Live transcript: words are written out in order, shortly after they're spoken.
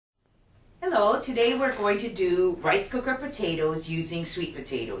Hello, today we're going to do rice cooker potatoes using sweet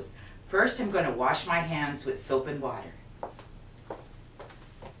potatoes. First, I'm going to wash my hands with soap and water.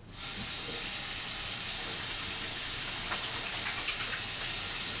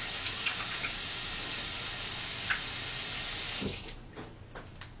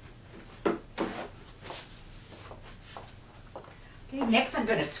 Okay, next I'm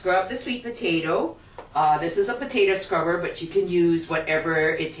going to scrub the sweet potato. This is a potato scrubber, but you can use whatever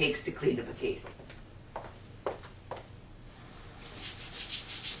it takes to clean the potato.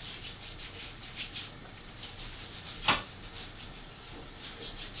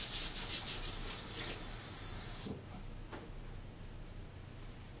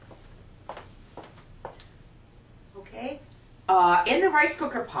 Okay. In the rice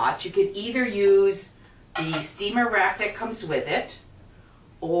cooker pot, you can either use the steamer rack that comes with it,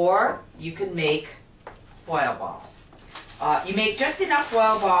 or you can make foil balls. You make just enough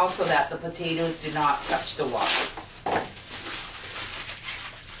foil balls so that the potatoes do not touch the water.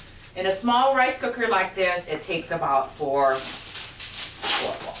 In a small rice cooker like this, it takes about 4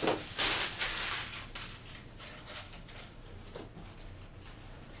 foil balls.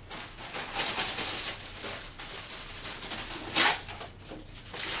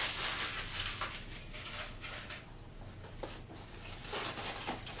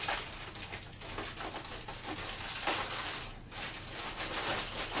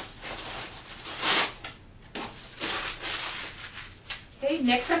 Okay,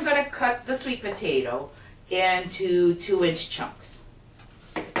 next I'm going to cut the sweet potato into 2-inch chunks.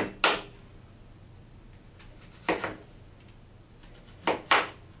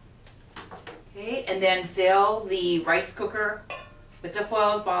 Okay, and then fill the rice cooker with the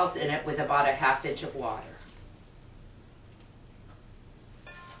foil balls in it with about a 1/2 inch of water.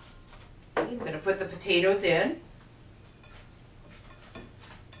 Okay, I'm going to put the potatoes in.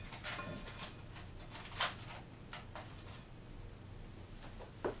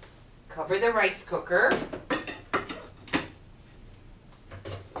 Cover the rice cooker.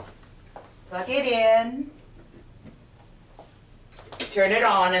 Plug it in. Turn it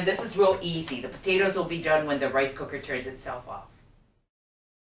on, and this is real easy. The potatoes will be done when the rice cooker turns itself off.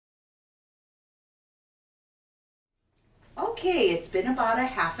 Okay, it's been about a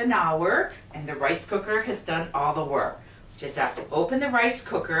 1/2 hour, and the rice cooker has done all the work. Just have to open the rice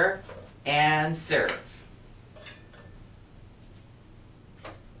cooker and serve.